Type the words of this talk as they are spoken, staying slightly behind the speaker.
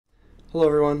Hello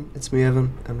everyone, it's me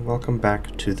Evan, and welcome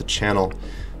back to the channel.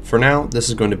 For now, this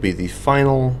is going to be the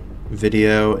final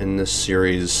video in this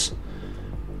series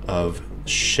of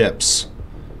ships.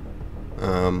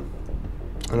 And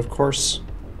of course,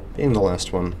 being the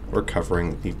last one, we're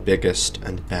covering the biggest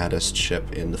and baddest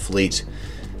ship in the fleet,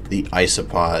 the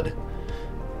Isopod.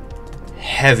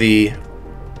 Heavy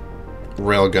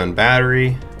railgun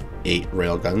battery, 8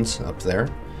 railguns up there.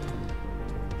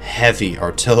 Heavy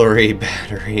artillery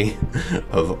battery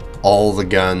of all the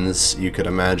guns you could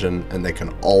imagine, and they can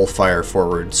all fire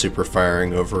forward, super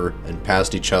firing over and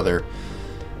past each other.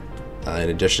 In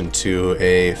addition to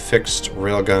a fixed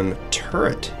railgun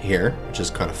turret here, which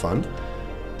is kind of fun.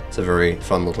 It's a very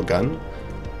fun little gun.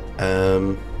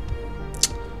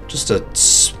 Just a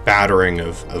spattering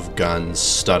of guns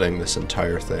studding this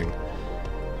entire thing.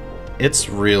 It's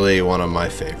really one of my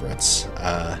favorites.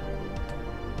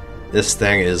 This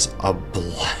thing is a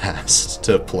blast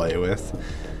to play with,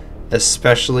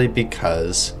 especially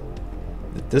because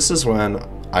this is when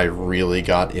I really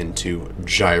got into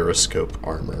gyroscope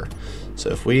armor.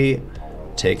 So if we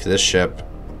take this ship,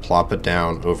 plop it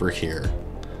down over here,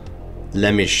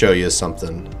 let me show you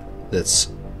something that's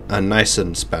nice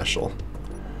and special.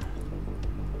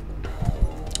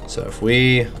 So if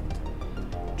we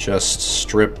just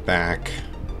strip back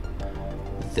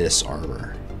this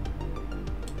armor,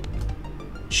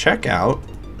 check out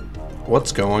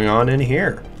what's going on in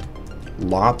here.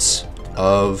 Lots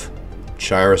of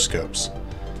gyroscopes.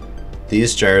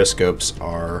 These gyroscopes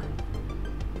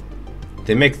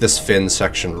they make this fin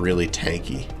section really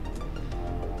tanky.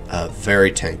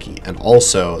 Very tanky. And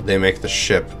also, they make the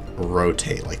ship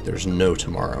rotate like there's no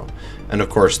tomorrow. And of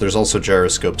course, there's also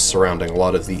gyroscopes surrounding a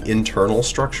lot of the internal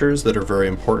structures that are very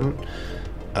important.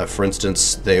 For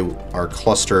instance, they are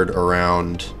clustered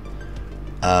around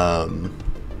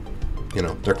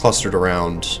they're clustered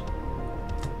around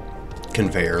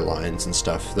conveyor lines and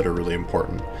stuff that are really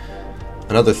important.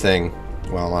 Another thing,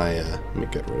 let me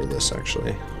get rid of this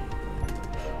actually.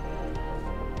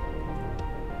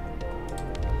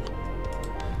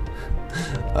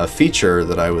 A feature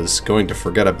that I was going to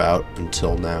forget about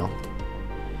until now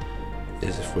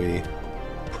is if we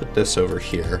put this over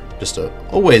here, just a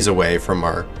ways away from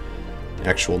our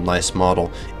actual nice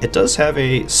model, it does have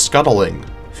a scuttling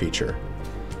feature.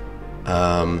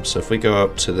 So if we go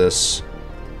up to this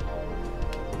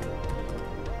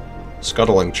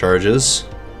scuttling charges,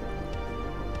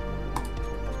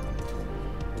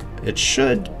 it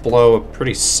should blow a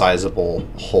pretty sizable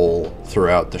hole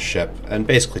throughout the ship and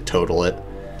basically total it.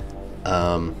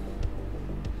 I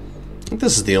think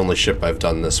this is the only ship I've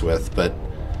done this with, but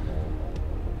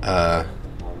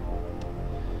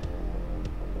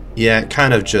yeah, it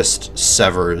kind of just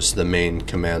severs the main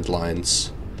command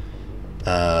lines.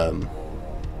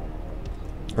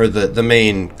 Or the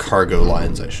main cargo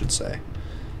lines, I should say.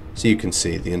 So you can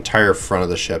see the entire front of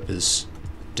the ship is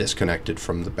disconnected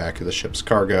from the back of the ship's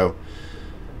cargo.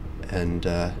 And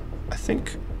I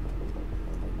think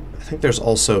there's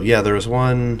also, yeah, there was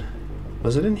one,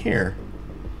 was it in here?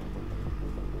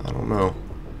 I don't know.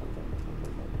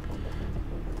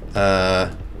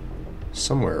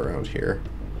 Somewhere around here.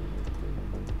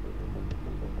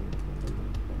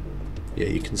 Yeah,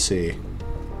 you can see.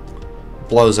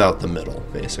 Blows out the middle,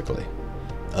 basically,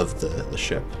 of the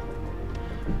ship.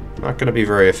 Not going to be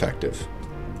very effective.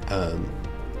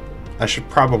 I should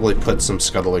probably put some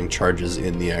scuttling charges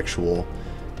in the actual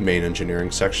main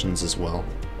engineering sections as well.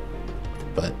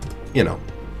 But, you know,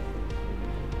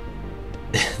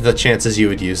 the chances you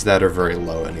would use that are very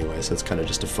low anyway, so it's kind of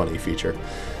just a funny feature.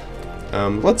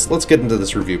 Let's get into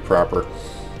this review proper.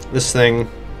 This thing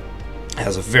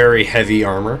has a very heavy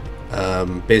armor.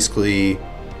 Basically,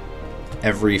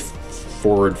 every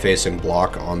forward-facing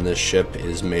block on this ship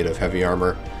is made of heavy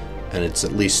armor, and it's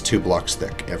at least 2 blocks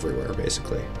thick everywhere,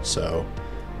 basically. So,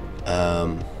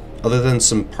 other than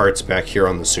some parts back here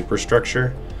on the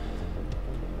superstructure,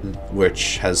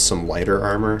 which has some lighter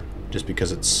armor, just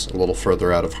because it's a little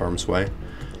further out of harm's way.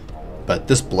 But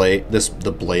this blade,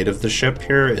 the blade of the ship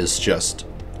here is just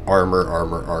armor,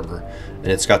 armor, armor. And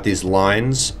it's got these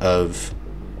lines of,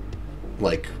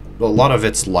 like, a lot of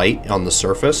it's light on the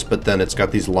surface, but then it's got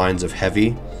these lines of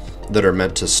heavy that are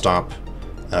meant to stop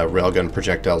railgun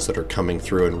projectiles that are coming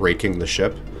through and raking the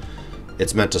ship.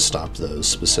 It's meant to stop those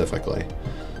specifically.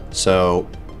 So,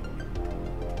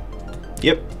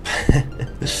 yep.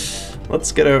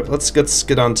 Let's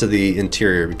get onto the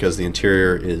interior, because the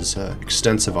interior is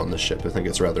extensive on the ship. I think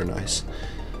it's rather nice.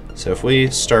 So if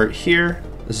we start here,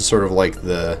 this is sort of like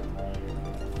the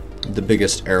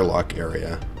biggest airlock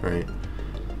area, right?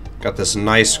 Got this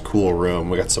nice cool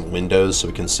room. We got some windows so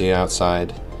we can see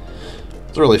outside.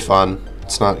 It's really fun.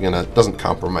 It's not gonna, doesn't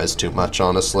compromise too much,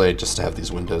 honestly, just to have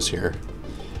these windows here.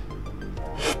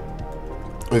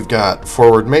 We've got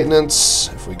forward maintenance.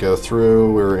 If we go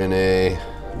through, we're in a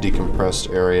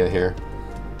decompressed area here.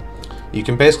 You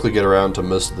can basically get around to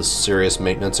most of the serious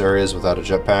maintenance areas without a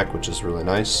jetpack, which is really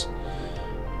nice.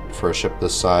 For a ship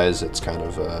this size, it's kind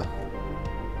of,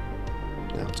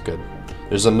 yeah, it's good.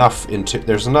 There's enough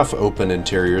open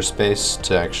interior space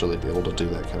to actually be able to do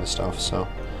that kind of stuff, so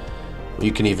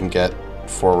you can even get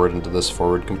forward into this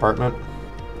forward compartment.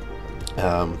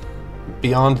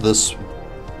 Beyond this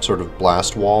sort of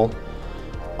blast wall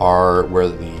are where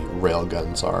the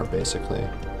railguns are, basically.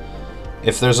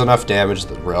 If there's enough damage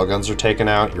that railguns are taken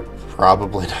out, you're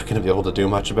probably not going to be able to do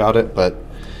much about it, but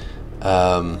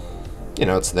you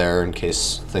know, it's there in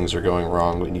case things are going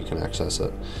wrong and you can access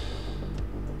it.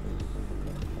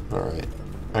 Alright.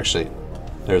 Actually,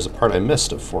 there's a part I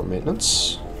missed of forward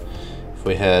maintenance. If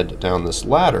we head down this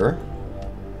ladder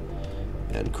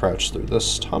and crouch through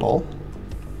this tunnel,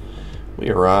 we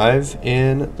arrive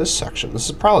in this section. This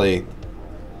is probably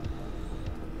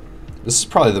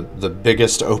the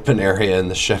biggest open area in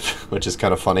the ship, which is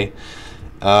kind of funny.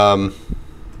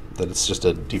 That it's just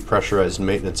a depressurized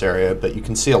maintenance area, but you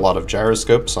can see a lot of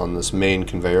gyroscopes on this main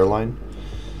conveyor line.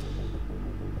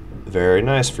 Very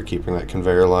nice for keeping that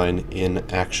conveyor line in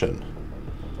action.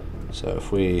 So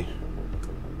if we,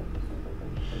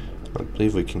 I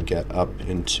believe we can get up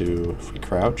into, if we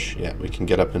crouch, yeah, we can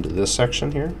get up into this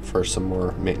section here for some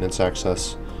more maintenance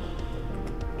access.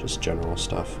 Just general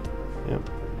stuff. Yep.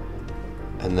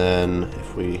 And then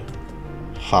if we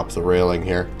hop the railing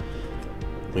here,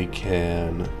 we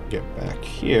can get back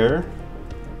here.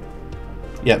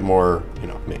 Yet more, you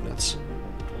know, maintenance.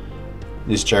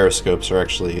 These gyroscopes are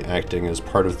actually acting as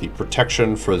part of the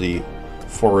protection for the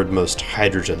forwardmost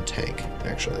hydrogen tank,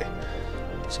 actually.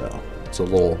 So it's a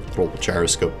little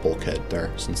gyroscope bulkhead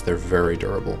there, since they're very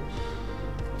durable.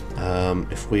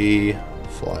 If we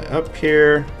fly up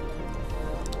here,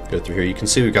 go through here, you can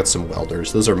see we've got some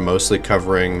welders. Those are mostly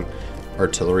covering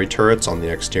artillery turrets on the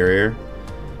exterior.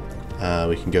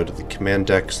 We can go to the command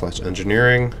deck /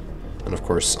 engineering, and of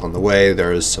course on the way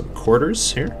there is some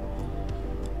quarters here.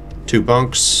 2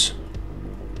 bunks,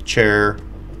 chair,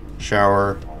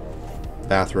 shower,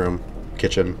 bathroom,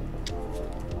 kitchen.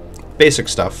 Basic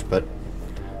stuff, but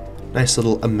nice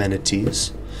little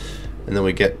amenities. And then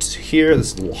we get to here,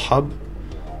 this little hub.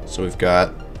 So we've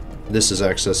got, this is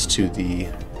access to the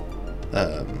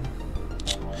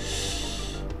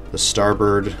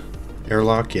starboard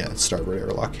airlock. Yeah, it's starboard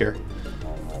airlock here.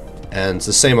 And it's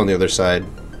the same on the other side.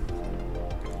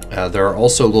 There are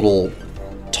also little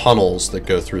tunnels that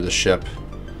go through the ship.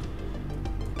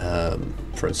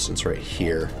 For instance, right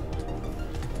here.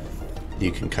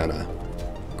 You can kind of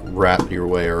wrap your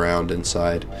way around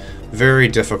inside. Very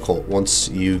difficult once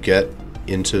you get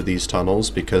into these tunnels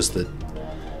because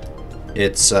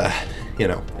it's, you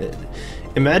know,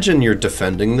 imagine you're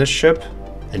defending this ship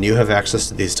and you have access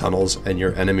to these tunnels and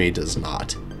your enemy does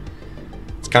not.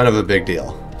 It's kind of a big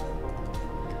deal.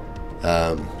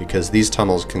 Because these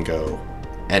tunnels can go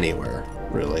anywhere,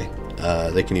 really.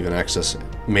 They can even access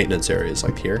maintenance areas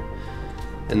like here,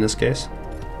 in this case.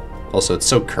 Also, it's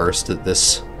so cursed that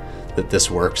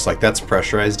this works. Like, that's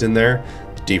pressurized in there,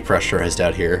 depressurized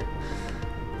out here.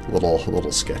 A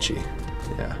little sketchy,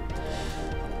 yeah.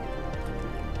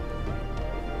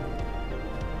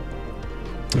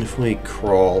 If we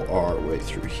crawl our way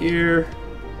through here,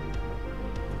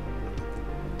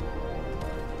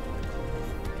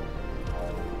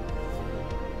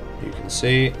 you can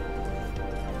see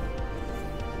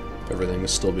everything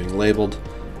is still being labeled.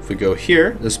 If we go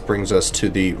here, this brings us to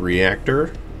the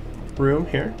reactor room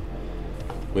here.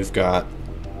 We've got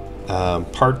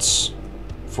parts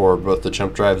for both the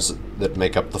jump drives that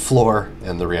make up the floor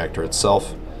and the reactor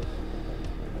itself.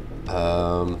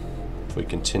 If we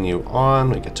continue on,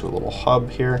 we get to a little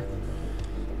hub here.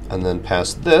 And then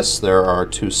past this, there are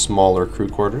 2 smaller crew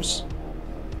quarters,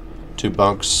 2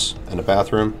 bunks, and a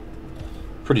bathroom.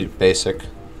 Pretty basic,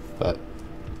 but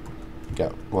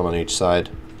got one on each side.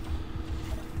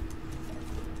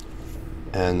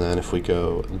 And then if we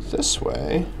go this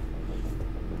way,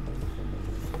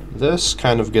 this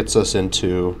kind of gets us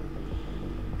into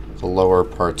the lower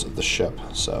parts of the ship.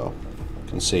 So you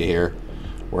can see here,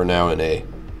 we're now in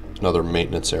another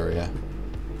maintenance area.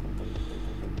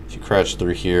 If you crouch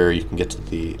through here, you can get to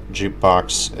the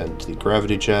jukebox and the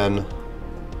gravity gen.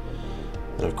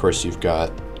 And of course you've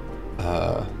got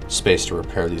space to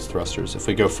repair these thrusters. If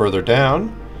we go further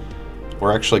down,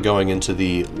 we're actually going into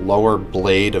the lower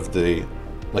blade of the,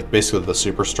 like basically the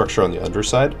superstructure on the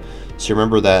underside. So you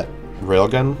remember that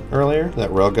railgun earlier? That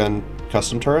railgun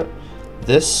custom turret.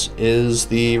 This is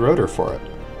the rotor for it.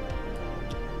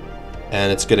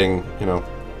 And it's getting, you know,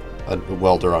 a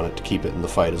welder on it to keep it in the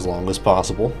fight as long as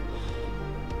possible.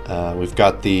 We've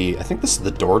got the, I think this is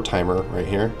the door timer right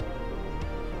here.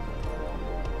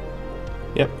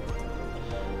 Yep.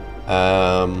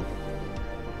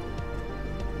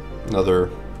 Another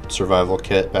survival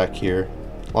kit back here.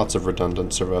 Lots of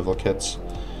redundant survival kits.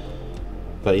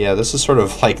 But yeah, this is sort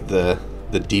of like the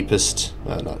deepest,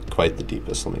 not quite the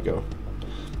deepest. Let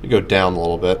me go down a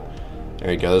little bit.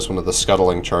 There you go, there's one of the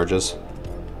scuttling charges.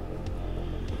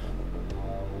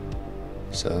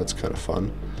 So that's kind of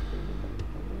fun.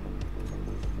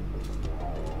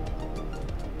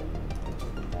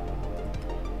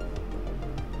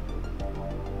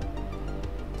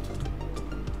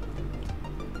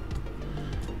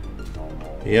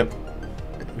 Yep,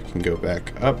 we can go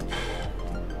back up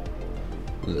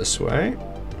this way.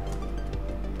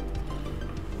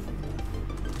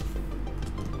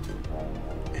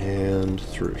 And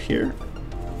through here.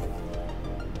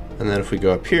 And then if we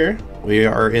go up here, we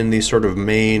are in the sort of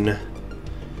main,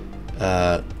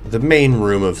 the main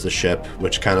room of the ship,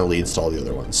 which kind of leads to all the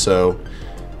other ones. So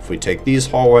if we take these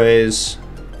hallways,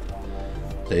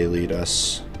 they lead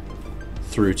us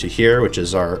through to here, which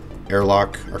is our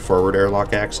airlock, our forward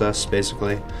airlock access,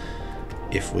 basically.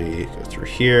 If we go through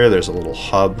here, there's a little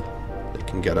hub that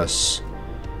can get us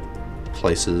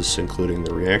places, including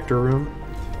the reactor room.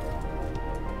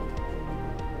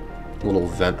 Little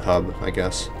vent hub, I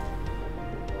guess.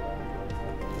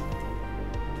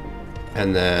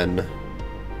 And then,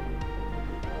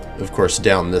 of course,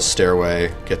 down this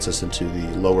stairway gets us into the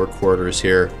lower quarters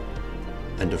here.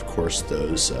 And of course,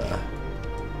 those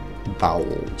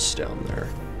bowels down there.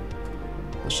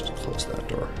 Let's just close that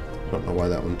door. I don't know why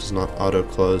that one does not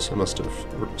auto-close. I must have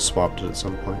swapped it at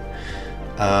some point.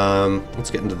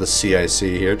 Let's get into the CIC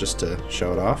here just to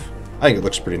show it off. I think it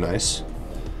looks pretty nice.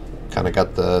 Kind of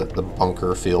got the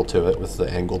bunker feel to it with the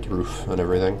angled roof and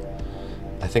everything.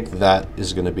 I think that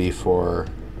is going to be for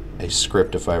a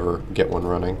script if I ever get one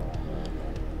running.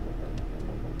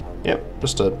 Yep,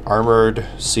 just an armored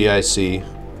CIC.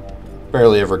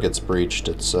 Barely ever gets breached.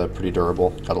 It's pretty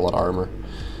durable. Got a lot of armor.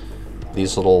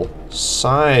 These little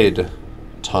side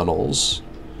tunnels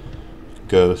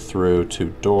go through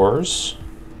two doors.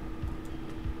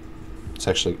 It's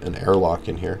actually an airlock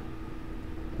in here,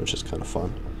 which is kind of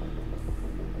fun.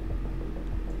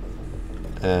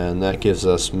 And that gives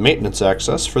us maintenance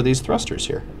access for these thrusters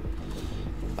here.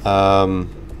 In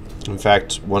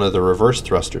fact, one of the reverse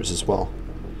thrusters as well.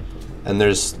 And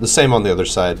there's the same on the other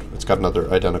side. It's got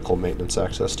another identical maintenance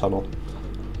access tunnel.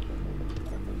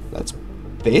 That's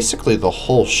basically the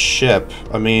whole ship.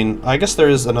 I mean, I guess there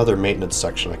is another maintenance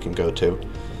section I can go to.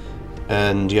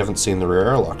 And you haven't seen the rear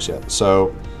airlocks yet.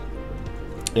 So,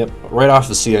 yep, right off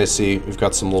the CIC, we've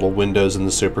got some little windows in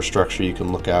the superstructure you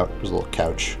can look out. There's a little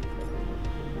couch.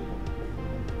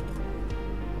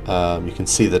 You can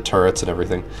see the turrets and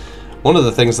everything. One of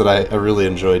the things that I really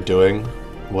enjoyed doing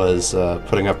was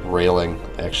putting up railing,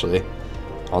 actually,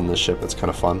 on this ship. It's kind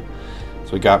of fun.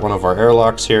 So we got one of our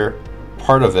airlocks here.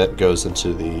 Part of it goes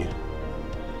into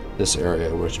this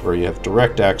area, where you have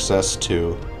direct access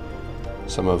to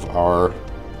some of our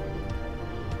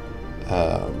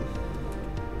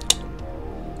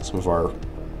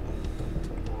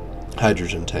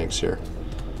hydrogen tanks here.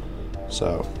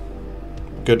 So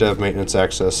good to have maintenance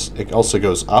access. It also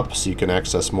goes up, so you can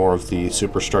access more of the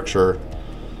superstructure.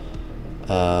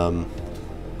 You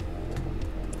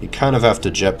kind of have to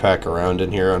jetpack around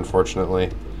in here, unfortunately.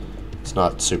 It's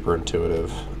not super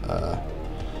intuitive. And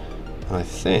I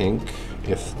think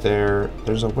if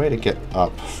there's a way to get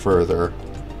up further,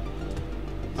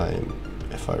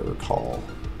 if I recall.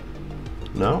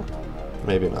 No?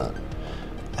 Maybe not.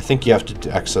 I think you have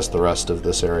to access the rest of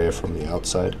this area from the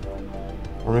outside.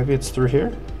 Or maybe it's through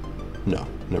here? No,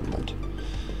 never mind.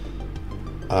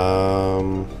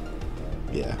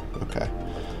 Yeah, okay.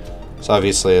 So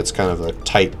obviously it's kind of a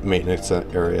tight maintenance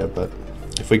area, but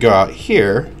if we go out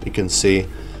here, you can see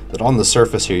that on the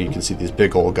surface here, you can see these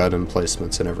big old gun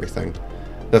emplacements and everything.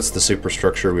 That's the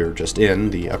superstructure we were just in,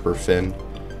 the upper fin,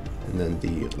 and then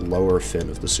the lower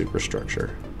fin of the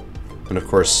superstructure. And of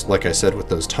course, like I said, with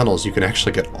those tunnels, you can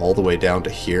actually get all the way down to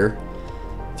here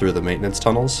through the maintenance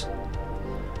tunnels.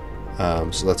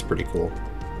 So that's pretty cool.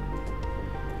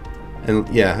 And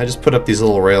yeah, I just put up these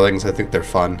little railings. I think they're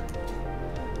fun.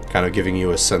 Kind of giving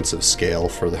you a sense of scale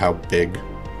for how big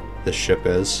this ship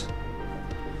is.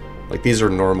 Like, these are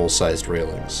normal sized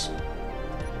railings.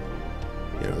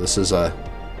 You know, this is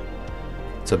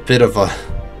it's a bit of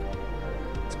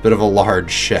a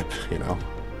large ship, you know.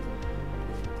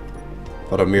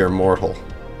 but a mere mortal.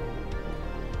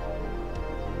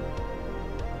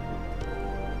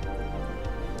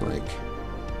 Like...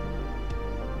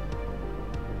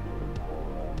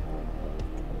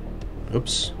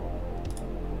 Oops.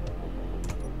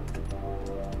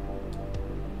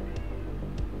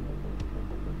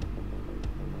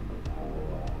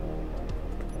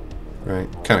 Right,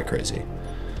 kind of crazy.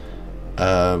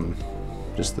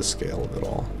 Just the scale of it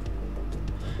all.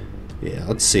 Yeah,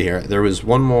 let's see here. There was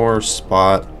one more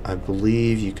spot. I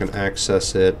believe you can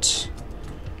access it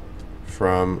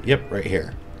from, yep, right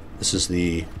here. This is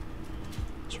the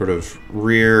sort of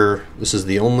rear, this is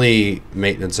the only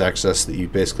maintenance access that you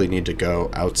basically need to go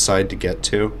outside to get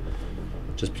to,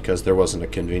 just because there wasn't a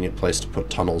convenient place to put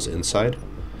tunnels inside.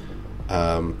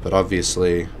 But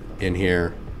obviously in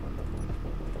here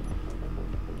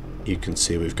you can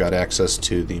see we've got access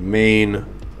to the main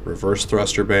reverse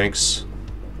thruster banks,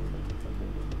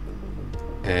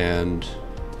 and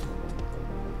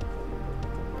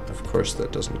of course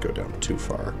that doesn't go down too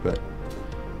far, but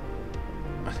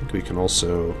I think we can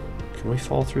also, can we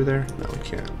fall through there? No, we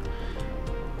can't.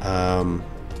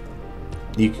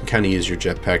 You can kind of use your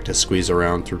jetpack to squeeze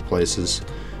around through places.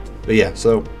 But yeah,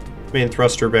 so main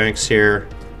thruster banks here,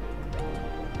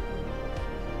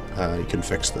 you can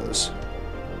fix those.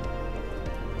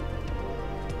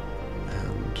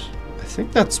 And I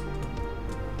think that's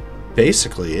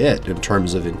basically it in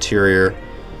terms of interior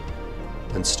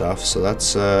and stuff. So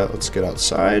that's let's get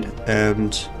outside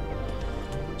and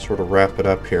sort of wrap it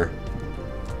up here.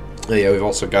 Oh, yeah, we've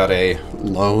also got a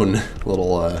lone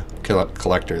little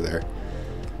collector there.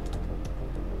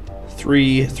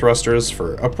 3 thrusters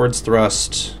for upwards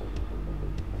thrust.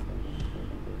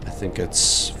 I think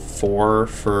it's 4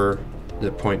 for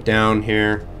the point down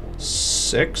here.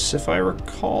 6, if I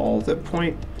recall, that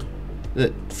point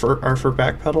that are for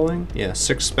backpedaling. Yeah,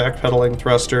 6 backpedaling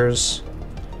thrusters.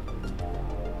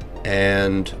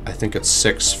 And I think it's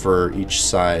 6 for each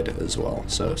side as well.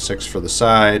 So 6 for the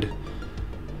side,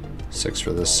 6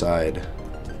 for this side,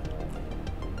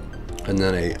 and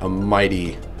then a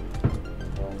mighty,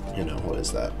 you know, what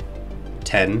is that?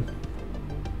 10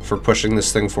 for pushing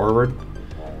this thing forward.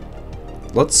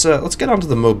 Let's get onto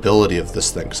the mobility of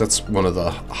this thing, because that's one of the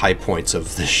high points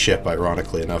of this ship,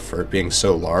 ironically enough, for it being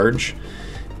so large.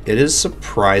 It is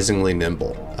surprisingly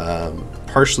nimble.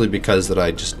 Partially because that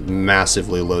I just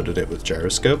massively loaded it with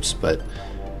gyroscopes, but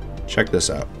check this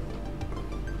out.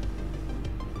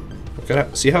 Look at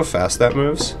it. See how fast that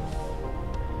moves?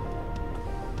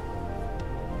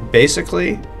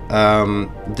 Basically,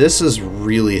 this is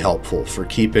really helpful for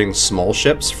keeping small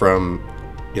ships from,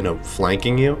 you know,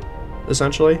 flanking you,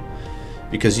 essentially,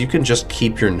 because you can just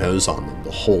keep your nose on them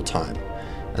the whole time.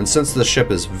 And since the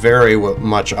ship is very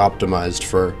much optimized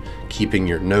for keeping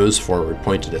your nose forward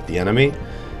pointed at the enemy,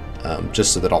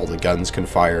 just so that all the guns can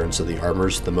fire and so the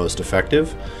armor's the most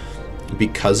effective,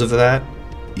 because of that,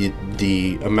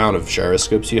 the amount of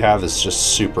gyroscopes you have is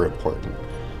just super important.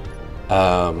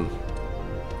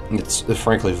 It's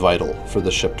frankly vital for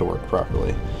the ship to work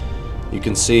properly. You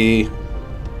can see,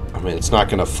 I mean, it's not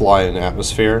going to fly in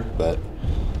atmosphere, but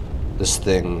this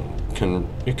thing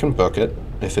you can book it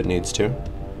if it needs to.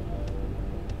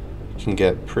 It can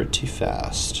get pretty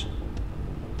fast.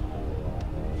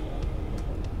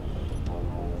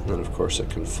 And then of course it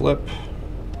can flip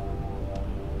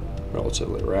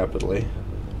relatively rapidly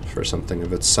for something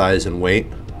of its size and weight.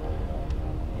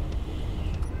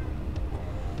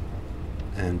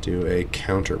 And do a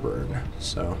counter burn.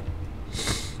 So,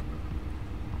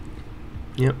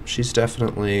 yep, she's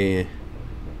definitely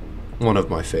one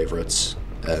of my favorites,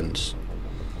 and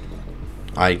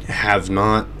I have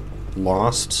not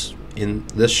lost in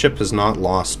this ship has not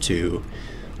lost to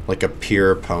like a peer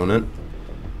opponent,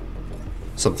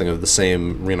 something of the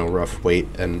same, you know, rough weight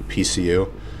and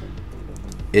PCU.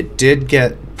 It did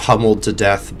get pummeled to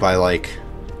death by like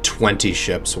 20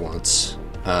 ships once.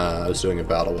 I was doing a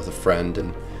battle with a friend,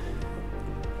 and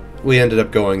we ended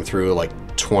up going through like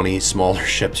 20 smaller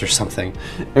ships or something.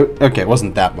 Okay, it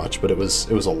wasn't that much, but it was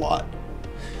a lot.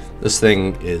 This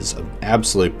thing is an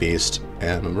absolute beast,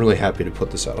 and I'm really happy to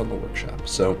put this out on the workshop.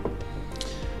 So,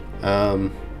 I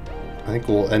think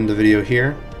we'll end the video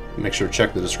here. Make sure to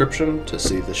check the description to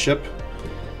see the ship,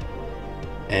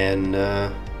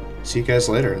 and see you guys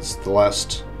later. It's the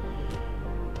last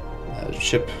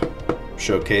ship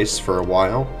showcase for a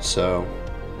while, so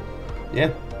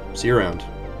yeah, see you around.